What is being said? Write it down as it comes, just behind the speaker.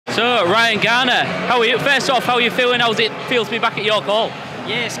So, Ryan Garner, how are you? First off, how are you feeling? How does it feel to be back at York Hall?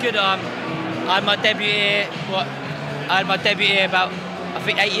 Yeah, it's good. I had my debut here. I had my debut here about, I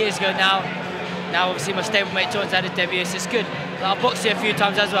think, 8 years ago now. Now, obviously, my stablemate John's had a debut, so it's good. I've boxed here a few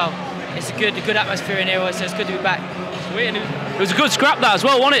times as well. It's a good atmosphere in here, so it's good to be back. Sweet. It was a good scrap that as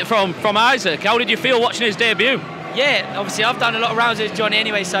well, wasn't it, from Isaac? How did you feel watching his debut? Yeah, obviously, I've done a lot of rounds with Johnny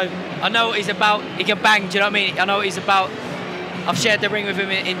anyway, so I know what he's about. He can bang, do you know what I mean? I know what he's about. I've shared the ring with him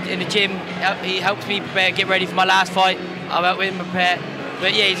in the gym. He helps me prepare, get ready for my last fight. I've helped him prepare.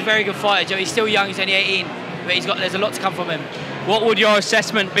 But yeah, he's a very good fighter. He's still young, he's only 18, but there's a lot to come from him. What would your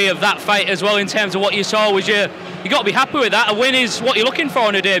assessment be of that fight as well in terms of what you saw? You got to be happy with that. A win is what you're looking for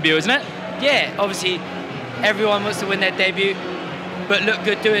in a debut, isn't it? Yeah, obviously everyone wants to win their debut, but look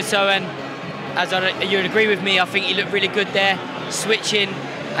good doing so. And as you'd agree with me, I think he looked really good there, switching,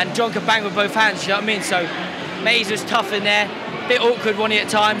 and John could bang with both hands. You know what I mean? So Mays was tough in there, bit awkward, wasn't he, at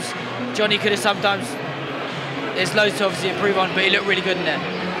times. Johnny could have sometimes. There's loads to obviously improve on, but he looked really good in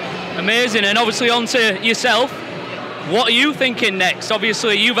there. Amazing. And obviously on to yourself. What are you thinking next?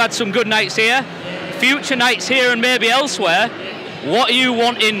 Obviously you've had some good nights here, future nights here and maybe elsewhere. What are you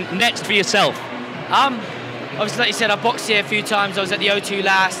wanting next for yourself? Obviously, like you said, I've boxed here a few times. I was at the O2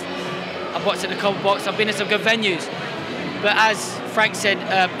 last. I boxed at the Cobble Box. I've been in some good venues. But as Frank said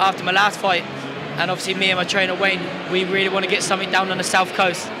after my last fight, and obviously me and my trainer Wayne, we really want to get something down on the South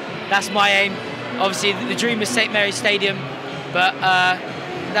Coast. That's my aim. Obviously, the dream is St Mary's Stadium, but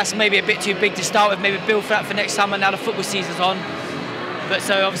that's maybe a bit too big to start with. Maybe build for that for next summer. Now the football season's on. But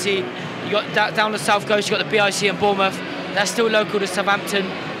so obviously, you got down the South Coast. You got the BIC in Bournemouth. That's still local to Southampton.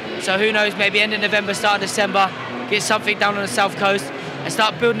 So who knows? Maybe end of November, start of December, get something down on the South Coast and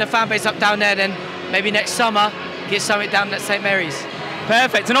start building the fan base up down there. Then maybe next summer, get something down at St Mary's.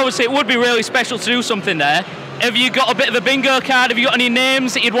 Perfect. And obviously, it would be really special to do something there. Have you got a bit of a bingo card? Have you got any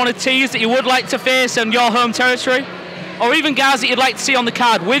names that you'd want to tease that you would like to face in your home territory? Or even guys that you'd like to see on the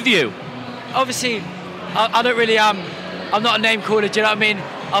card with you? Obviously, I don't really, I'm not a name caller, do you know what I mean?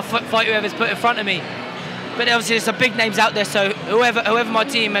 I'll fight whoever's put in front of me. But obviously there's some big names out there, so whoever my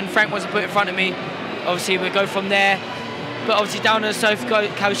team and Frank wants to put in front of me, obviously we'll go from there. But obviously down on the South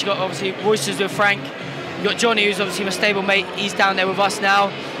Coast, you got obviously Roysters with Frank. You got Johnny, who's obviously my stablemate, he's down there with us now.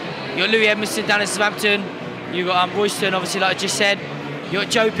 You got Louis Edmondson down in Southampton. You got Royston, obviously, like I just said. You got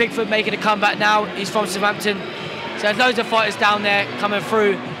Joe Pigford making a comeback now. He's from Southampton. So there's loads of fighters down there coming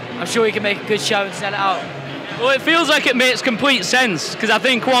through. I'm sure he can make a good show and sell it out. Well, it feels like it makes complete sense because I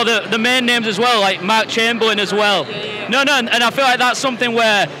think the main names as well, like Mark Chamberlain as well. Yeah. No, and I feel like that's something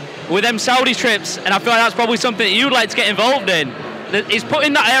where with them Saudi trips, and I feel like that's probably something that you'd like to get involved in. It's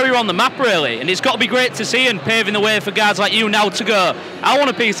putting that area on the map really, and it's got to be great to see and paving the way for guys like you now to go, I want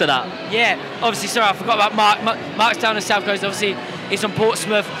a piece of that. Yeah, obviously, sorry, I forgot about Mark. Mark's down the South Coast, obviously, he's from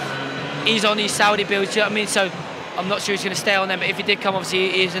Portsmouth. He's on these Saudi bills, do you know what I mean? So I'm not sure he's going to stay on them, but if he did come, obviously,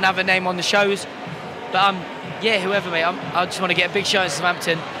 he's another name on the shows. But yeah, whoever, mate, I just want to get a big show in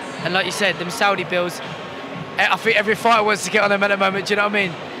Southampton. And like you said, them Saudi bills, I think every fighter wants to get on them at the moment, do you know what I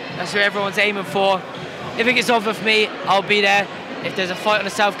mean? That's what everyone's aiming for. If it gets offered for me, I'll be there. If there's a fight on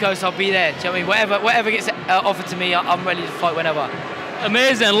the South Coast, I'll be there. Do you know what I mean? Whatever gets offered to me, I'm ready to fight whenever.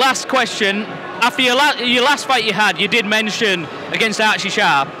 Amazing. Last question. After your last fight you had, you did mention against Archie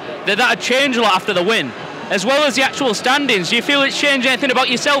Sharp that had changed a lot after the win, as well as the actual standings. Do you feel it's changed anything about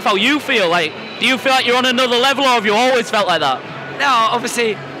yourself, how you feel? Like, do you feel like you're on another level, or have you always felt like that? No,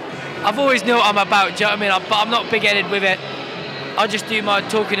 obviously, I've always known what I'm about, do you know what I mean? But I'm not big-headed with it. I just do my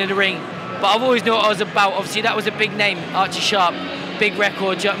talking in the ring. But I've always known what I was about. Obviously, that was a big name, Archie Sharp. Big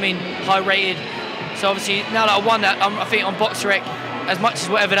record, do you know what I mean? High rated. So obviously, now that I won that, I think on BoxRec, as much as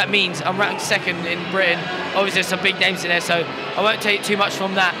whatever that means, I'm ranked second in Britain. Obviously, there's some big names in there, so I won't take too much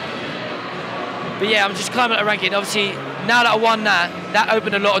from that. But yeah, I'm just climbing up the ranking. Obviously, now that I won that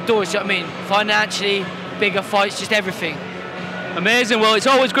opened a lot of doors, do you know what I mean? Financially, bigger fights, just everything. Amazing. Well, it's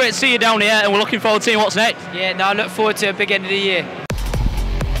always great to see you down here, and we're looking forward to seeing what's next. Yeah, no, I look forward to a big end of the year.